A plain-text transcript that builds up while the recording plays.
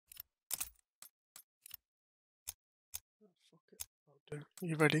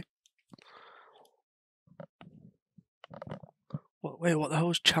You ready? Wait, what the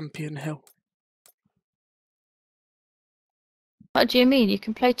hell is Champion Hill? What do you mean? You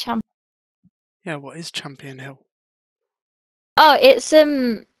can play champ. Yeah, what is Champion Hill? Oh, it's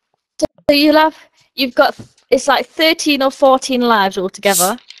So you've got it's like 13 or 14 lives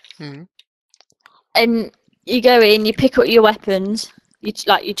altogether, Hmm. and you go in, you pick up your weapons. You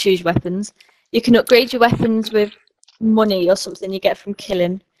choose weapons. You can upgrade your weapons with money or something you get from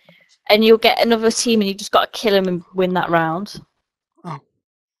killing, and you'll get another team, and you just got to kill them and win that round. Oh,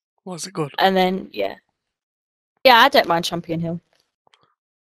 was it good? And then yeah, I don't mind Champion Hill.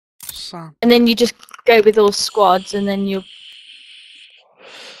 Sam. And then you just go with all squads, and then you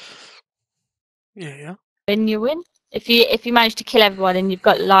Yeah. win. If you manage to kill everyone and you've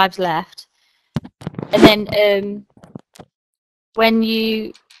got lives left, and then when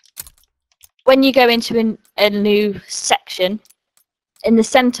you go into a new section, in the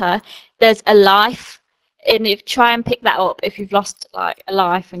center there's a life, and if try and pick that up if you've lost like a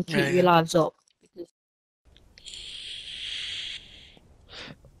life, and keep your lives up.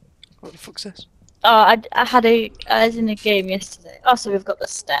 What the fuck's this? Oh, I was in a game yesterday. Oh, so we've got the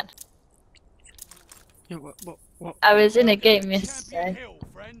stand. Yeah, what? I was in a game yesterday.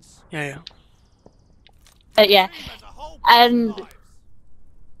 Yeah. Yeah, and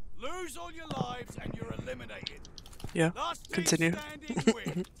lose all your lives and you're eliminated. Yeah. Continue.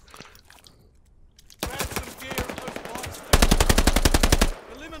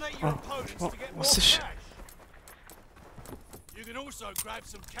 Eliminate your opponents to get What's more this cash. You can also grab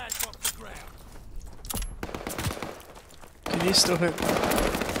some cash off the ground. Can you still hit?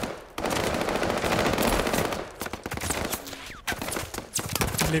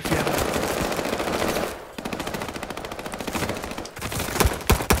 Olivia.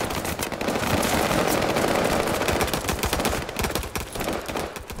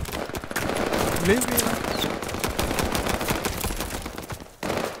 Olivia.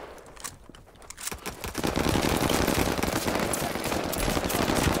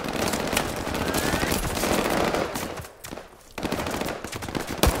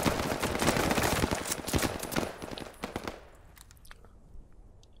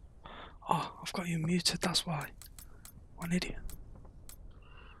 Oh, I've got you muted, that's why. What an idiot.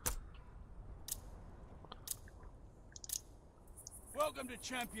 Welcome to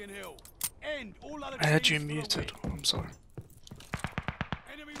Champion Hill. End all other I had you teams for the muted. win. I'm sorry.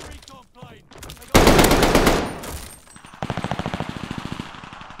 Enemy recon plane.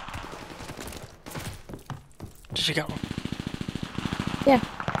 Did you get one? yeah,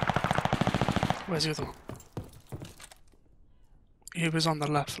 Where's the other one? He was on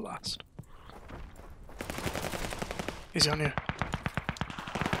the left last. Is he on you?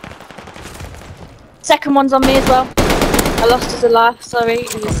 second one's on me as well. I lost his life. Sorry,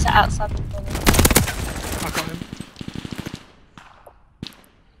 he was set outside the corner. I got him.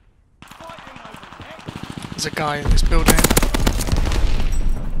 There's a guy in this building.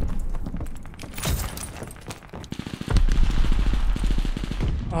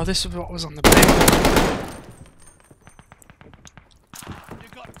 Oh, this is what was on the base.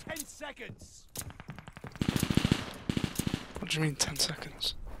 You've got 10 seconds. What do you mean 10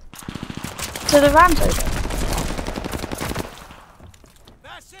 seconds? So the round's over.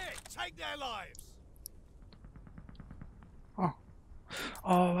 That's it. Take their lives.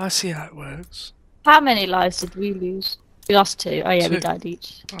 Oh, I see how it works. How many lives did we lose? We lost 2. Oh yeah, we 2. died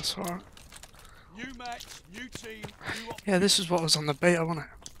each. That's alright. New match, new team, new Yeah, this is what was on the beta, wasn't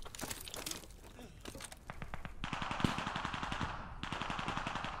it?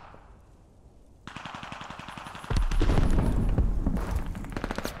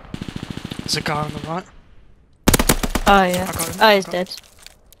 There's a guy on the right. Oh yeah. I got him. Oh, he's dead.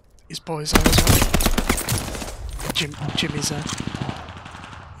 His boy's there as well. Jimmy's there.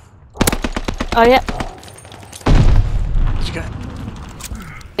 Oh yeah. Did you get him?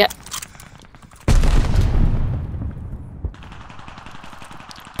 Yep.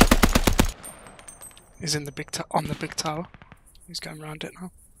 He's in the on the big tower. He's going around it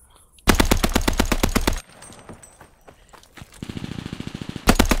now.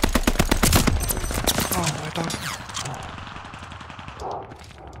 Oh, my God.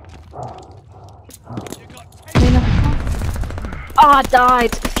 Oh, I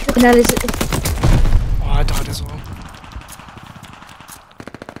died. Flipping hell, is it? Oh, I died as well.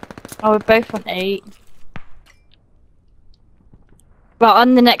 Oh, we're both on 8. Well,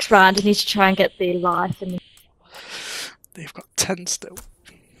 on the next round, I need to try and get the life. And They've got 10 still.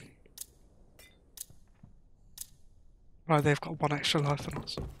 Right, they've got 1 extra life on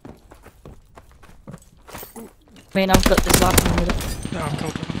us. I mean, I've got this life in the middle. Yeah, I've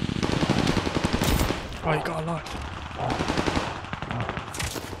killed one. Oh, you got a life.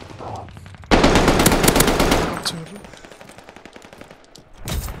 I got two of them.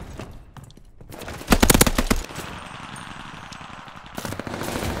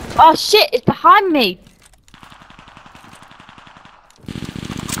 Oh shit, it's behind me!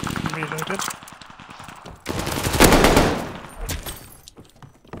 I'm reloaded.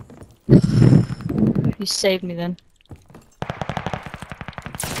 You saved me then.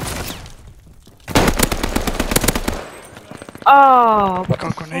 Oh, what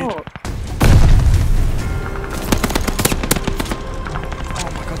Got a the grenade. fuck?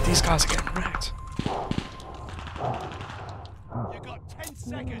 Oh my god, these guys are getting wrecked. You got 10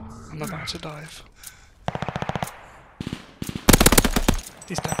 seconds. I'm about to dive.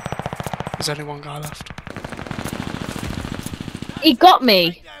 He's dead. There's only one guy left. He got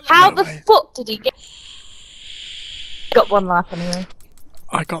me! How No the way. fuck did he get? Got one life anyway.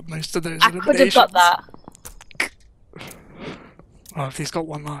 I got most of those I could have eliminations. got that. Oh, if he's got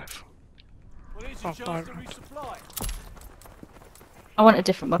one life. Well, here's Oh, your chance to fire. resupply. I want a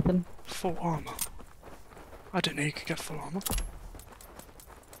different weapon. Full armor. I didn't know you could get full armor.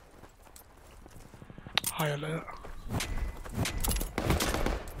 High alert.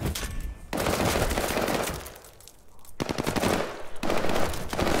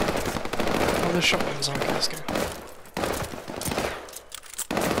 Oh, the shotguns are in this game.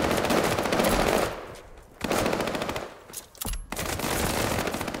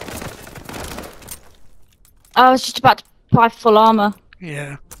 I was just about to buy full armor.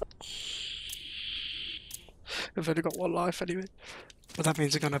 Yeah. I've only got one life anyway. But that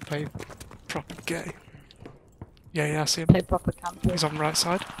means they're gonna play proper gay. Yeah, I see him. Play proper camper. He's on the right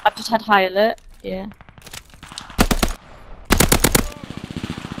side. I've just had high alert. Yeah.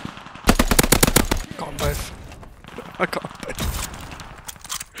 Got them both. I got them both.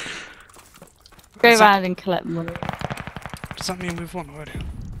 Go Is that- around and collect money. Does that mean we've won already?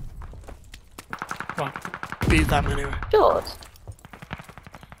 Well, beat them anyway. George,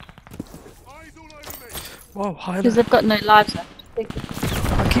 Eyes all over me. Whoa, high because alert. they've got no lives left. I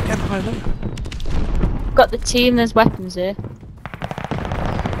keep getting high alert. I've got the team. There's weapons here.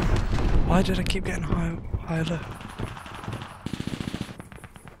 Why did I keep getting high alert?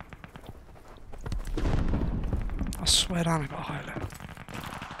 I swear down I got high alert.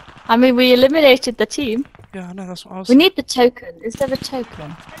 I mean, we eliminated the team. Yeah, I know, that's what I was We need the token. Is there a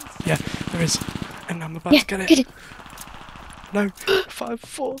token? Yeah, there is. And I'm about Yeah, to get it. get it. No. 5,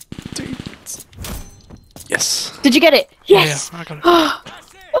 4, 2. Yes. Did you get it? Yes. Yeah, I got it.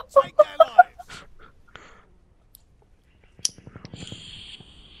 That's it. Take their lives.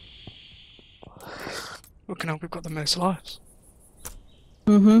 Look now, we've got the most lives.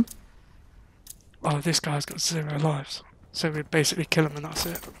 Mhm. Oh, this guy's got 0 lives. So we basically kill him and that's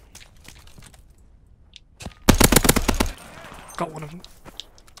it. Got one of them.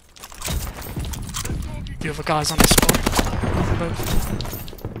 The other guy's on his squad. Got them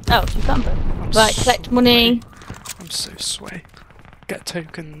both. Oh, you got them. I'm Right, collect money. I'm so sway. Get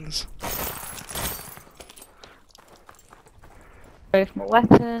tokens. Go for more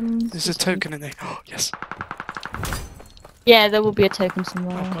weapons. There's a token in there. Oh, yes. Yeah, there will be a token I've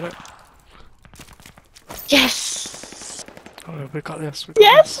somewhere. got it. Yes. Oh, we got this. We got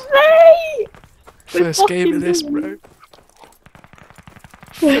Yes, mate. this. we First game of fucking this, won. bro.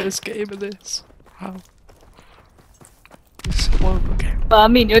 First game of this. How? It's a horrible game. Well, I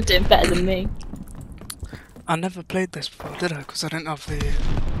mean, you're doing better than me. I never played this before, did I? Because I didn't have the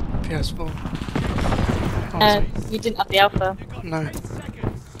PS4. You didn't have the alpha. You got No. 10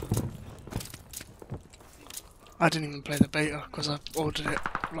 seconds. I didn't even play the beta because I ordered it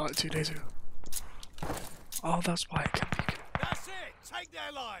like 2 days ago. Oh, that's why it can be. That's it. Take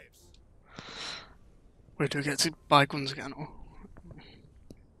their lives. Where do we get to buy guns again? Or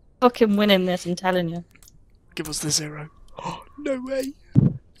Fucking winning this, I'm telling you. give us the 0. Oh, no way!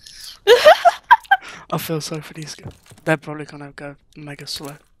 I feel sorry for these guys. They're probably gonna go mega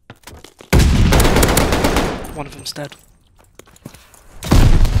slow. One of them's dead.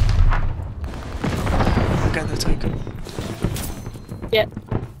 I'm getting the token. Yep.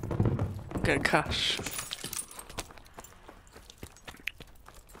 I'm getting cash.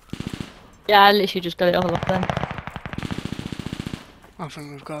 Yeah, I literally just got it all off then. I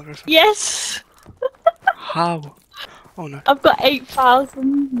think we've got everything. Yes! How? Oh no. I've got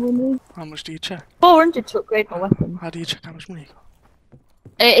 8,000 money. How much do you check? 400 to upgrade my weapon. How do you check how much money you got?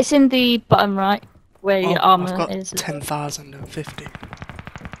 It's in the bottom right, where Oh, your armor I've got is. 10,050.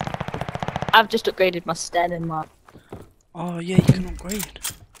 I've just upgraded my Sten and my... Oh yeah, you can upgrade.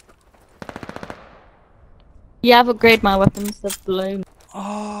 Yeah, I've upgraded my weapons. They've blown.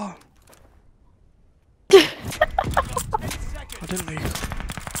 Oh, 10 I seconds. didn't leave.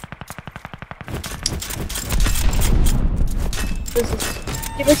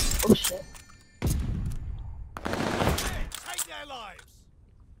 Give us. Oh shit. Take their lives.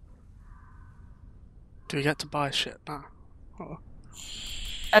 Do we get to buy shit now? Oh,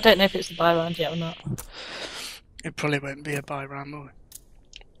 I don't know if it's the buy round yet or not. it probably won't be a buy round, will it?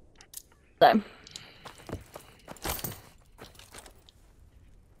 So.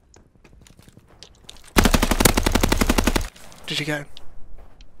 Did you get him?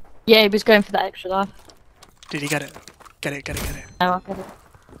 Yeah, he was going for that extra life. Did you get it? Get it, get it, get it. No, I got it.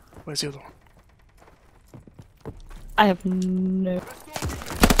 Where's the other one? I have no.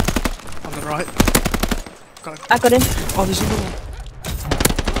 On the right. Got him. I got him. Oh, there's another one.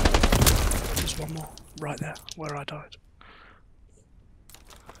 There's one more. Right there, where I died.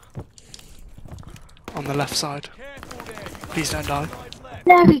 On the left side. Careful there. You've got Please don't die. 5 left.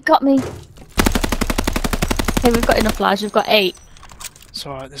 No, he got me. Okay, we've got enough lives. We've got 8. It's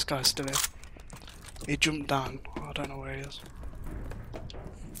alright, this guy's still in. He jumped down. I don't know where he is.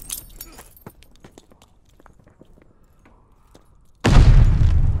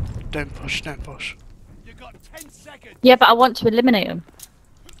 Don't push, don't push. You've got 10 seconds. Yeah, but I want to eliminate him.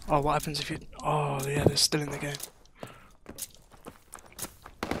 Oh, what happens if you... Oh, yeah, they're still in the game.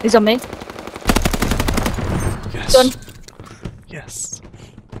 He's on me. Yes. Done. Yes.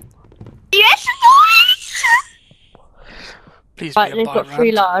 Yes, Please right, be a they've buy got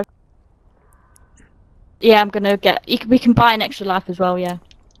 3 round. lives. Yeah, I'm gonna get. We can buy an extra life as well. Yeah,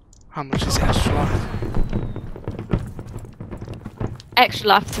 How much is the extra life? extra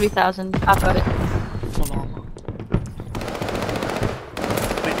life 3,000. I've got it. Full armor.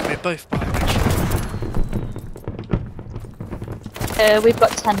 Wait, can we both buy an extra life? We've got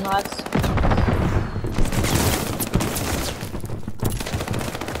 10 lives.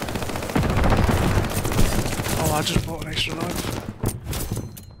 Oh, I just bought an extra life.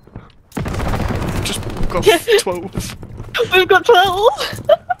 Just got 12. We've got 12.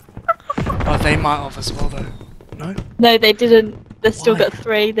 Oh, they might have as well though. No? No, they didn't. They've still Why? got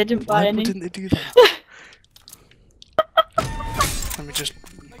 3. They didn't buy Why any. didn't they do that? Let me just...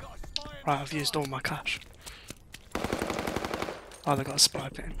 They got a spy. Right, I've used all my cash. Oh, they got a spy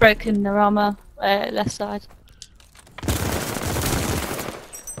pin. Broken their armor. Left side.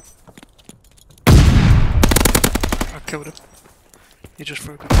 I killed him. He just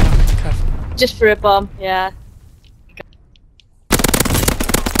threw a gun down. Careful. Just for a bomb. Yeah.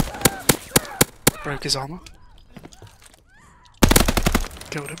 Broke his armor.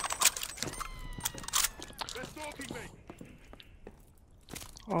 Killed him. They're stalking me.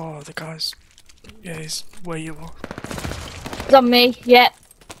 Oh, the guy's... Yeah, he's where you are. It's on me. Yeah.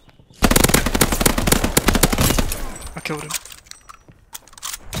 I killed him.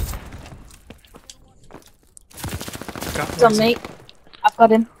 It's on me. I've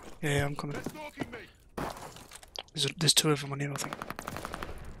got him. Yeah, I'm coming. They're stalking me. There's 2 of them on here, I think.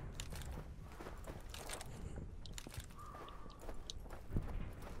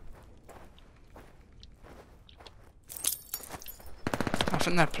 I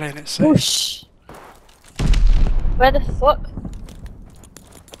think they're playing it safe. Whoosh. Where the fuck?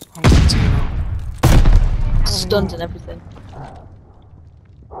 I'm going to you now. Stunned and everything.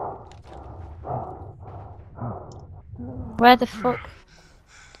 Where the fuck?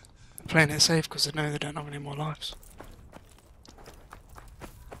 Playing it safe because they know they don't have any more lives.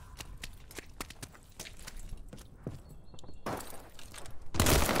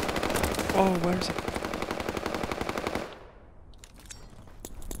 Oh, where is it?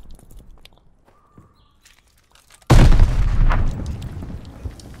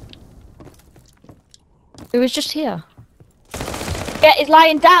 It was just here. Yeah, he's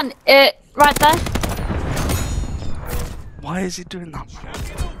lying down. Right there. Why is he doing that?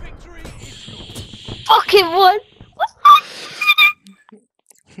 Champion Hill victory is yours. Fucking one.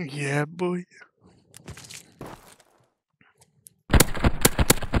 Yeah, boy.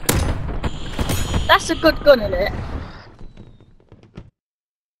 That's a good gun, isn't it?